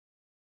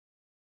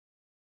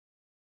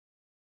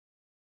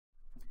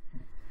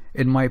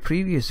In my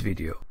previous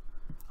video,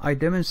 I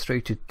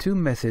demonstrated two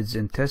methods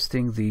in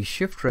testing the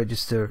shift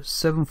register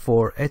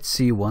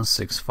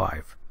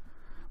 74HC165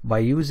 by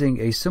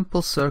using a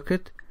simple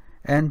circuit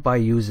and by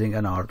using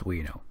an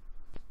Arduino.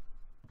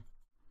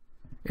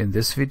 In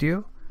this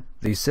video,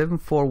 the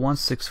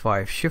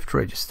 74165 shift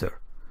register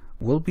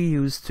will be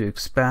used to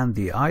expand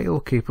the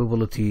I/O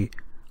capability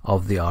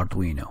of the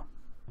Arduino.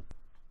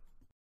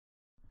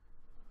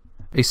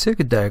 A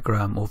circuit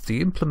diagram of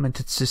the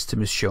implemented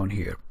system is shown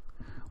here.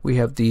 We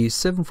have the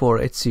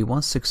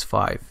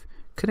 74HC165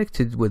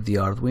 connected with the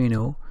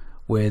Arduino,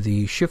 where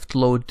the shift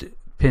load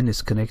pin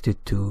is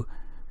connected to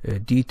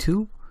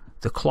D2,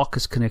 the clock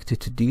is connected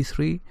to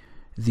D3,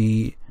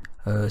 the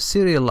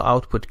serial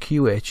output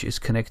QH is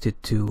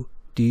connected to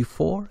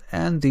D4,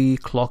 and the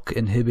clock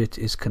inhibit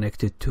is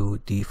connected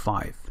to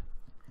D5.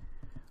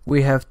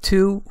 We have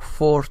two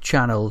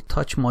 4-channel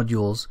touch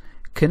modules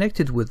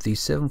connected with the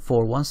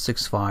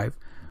 74165,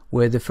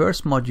 where the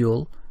first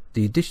module,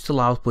 the digital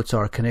outputs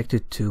are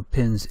connected to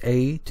pins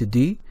A to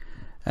D,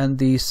 and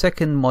the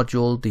second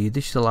module, the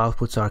digital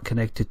outputs are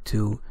connected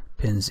to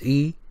pins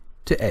E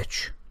to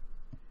H.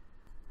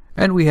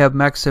 And we have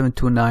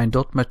MAX729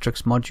 dot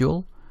matrix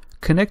module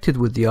connected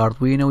with the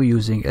Arduino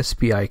using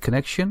SPI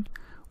connection,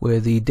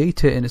 where the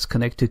data in is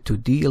connected to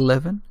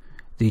D11,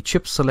 the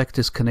chip select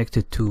is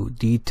connected to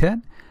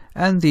D10,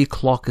 and the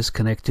clock is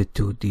connected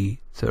to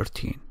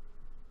D13.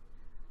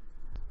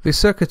 The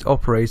circuit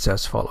operates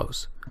as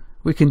follows.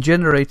 We can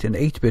generate an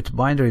 8-bit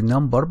binary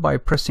number by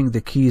pressing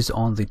the keys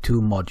on the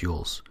two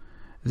modules.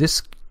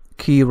 This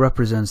key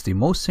represents the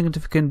most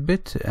significant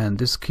bit, and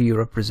this key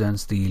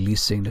represents the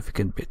least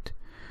significant bit.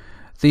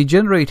 The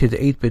generated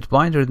 8-bit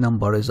binary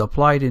number is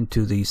applied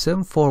into the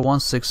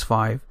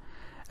 74165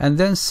 and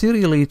then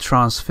serially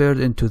transferred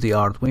into the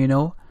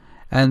Arduino,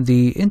 and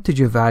the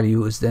integer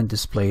value is then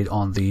displayed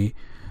on the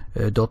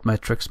dot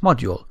matrix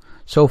module.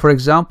 So for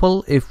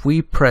example, if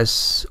we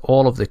press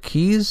all of the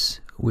keys,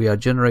 we are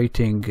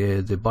generating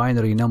the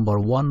binary number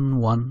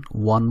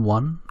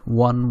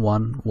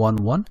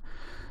 11111111.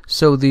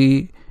 So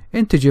the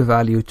integer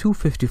value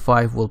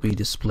 255 will be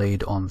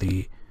displayed on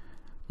the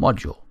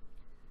module.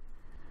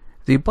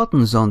 The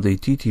buttons on the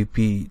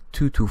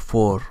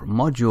TTP224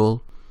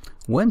 module,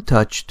 when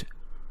touched,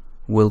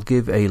 will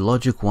give a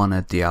logic 1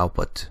 at the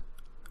output.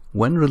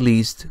 When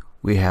released,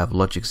 we have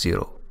logic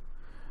 0.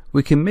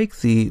 We can make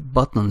the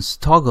buttons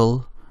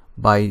toggle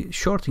by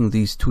shorting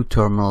these two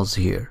terminals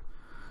here.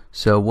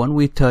 So when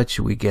we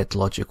touch, we get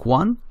logic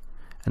 1,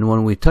 and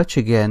when we touch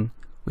again,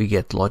 we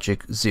get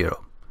logic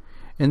 0.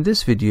 In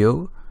this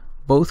video,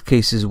 both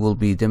cases will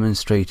be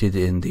demonstrated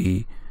in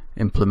the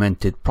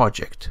implemented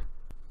project.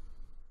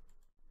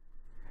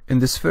 In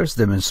this first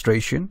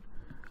demonstration,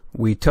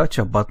 we touch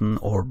a button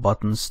or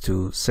buttons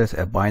to set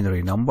a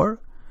binary number,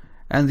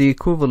 and the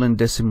equivalent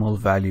decimal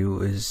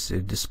value is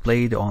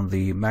displayed on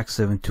the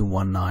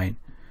MAX7219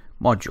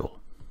 module.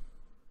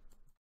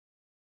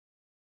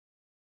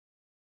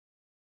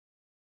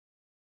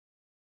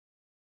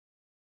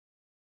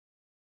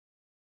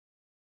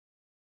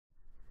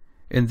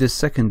 In this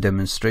second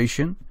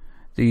demonstration,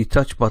 the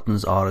touch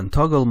buttons are in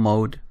toggle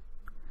mode.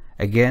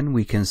 Again,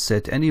 we can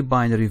set any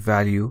binary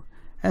value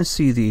and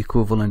see the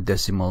equivalent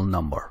decimal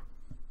number.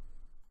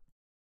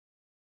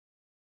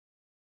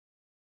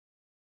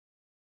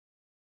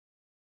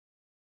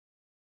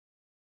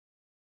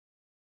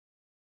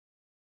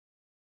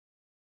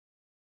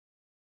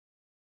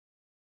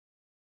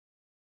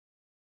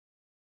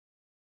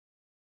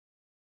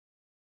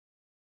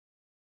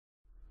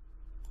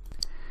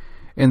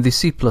 In the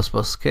C++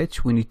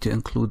 sketch, we need to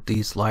include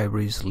these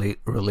libraries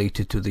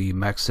related to the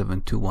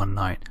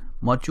MAX7219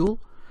 module,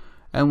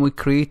 and we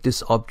create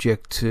this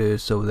object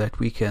so that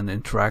we can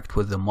interact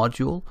with the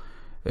module.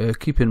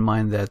 Keep in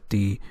mind that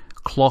the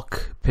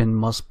clock pin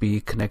must be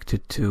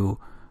connected to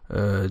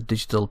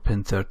digital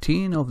pin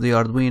 13 of the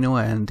Arduino,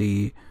 and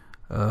the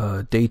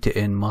data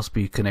in must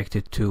be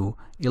connected to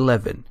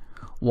 11,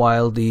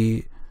 while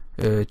the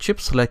chip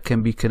select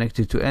can be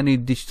connected to any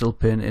digital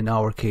pin. In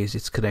our case,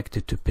 it's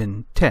connected to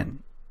pin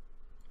 10.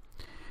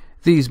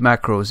 These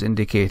macros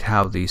indicate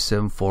how the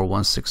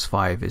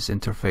 74165 is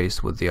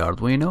interfaced with the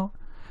Arduino,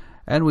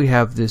 and we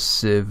have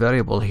this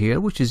variable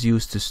here which is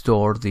used to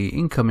store the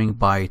incoming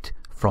byte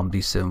from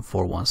the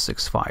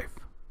 74165.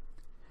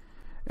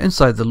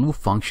 Inside the loop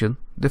function,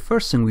 the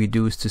first thing we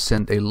do is to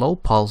send a low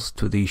pulse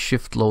to the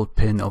shift load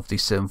pin of the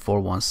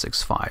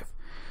 74165.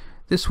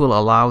 This will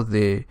allow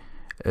the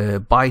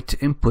byte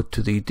input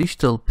to the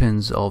digital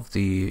pins of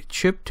the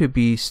chip to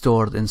be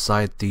stored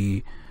inside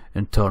the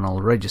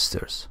internal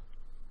registers.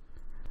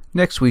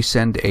 Next, we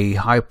send a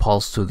high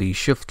pulse to the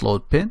shift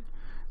load pin.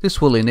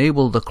 This will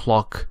enable the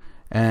clock,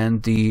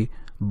 and the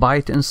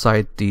byte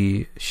inside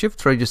the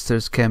shift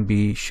registers can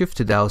be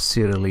shifted out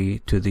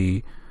serially to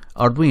the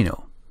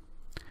Arduino.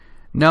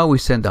 Now we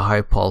send a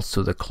high pulse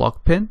to the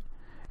clock pin,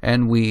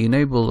 and we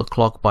enable the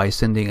clock by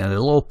sending a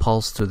low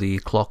pulse to the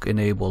clock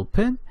enable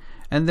pin,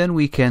 and then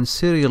we can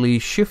serially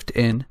shift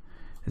in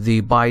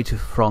the byte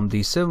from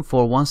the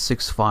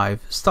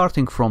 74165,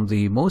 starting from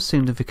the most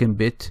significant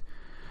bit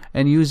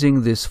and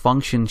using this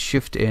function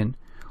shift in,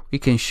 we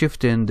can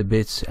shift in the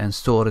bits and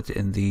store it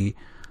in the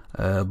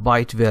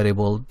byte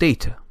variable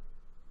data.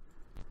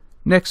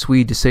 Next,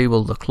 we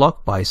disable the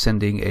clock by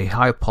sending a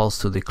high pulse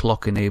to the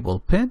clock enable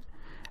pin,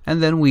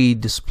 and then we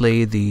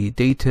display the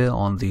data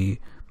on the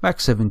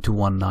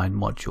MAX7219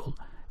 module,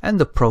 and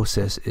the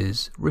process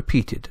is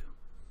repeated.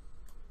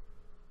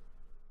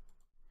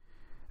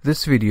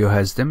 This video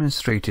has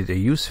demonstrated a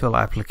useful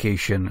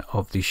application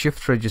of the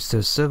shift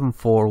register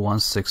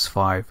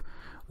 74165,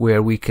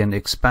 where we can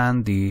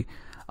expand the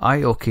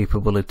I/O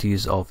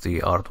capabilities of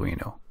the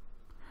Arduino.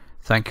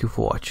 Thank you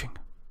for watching.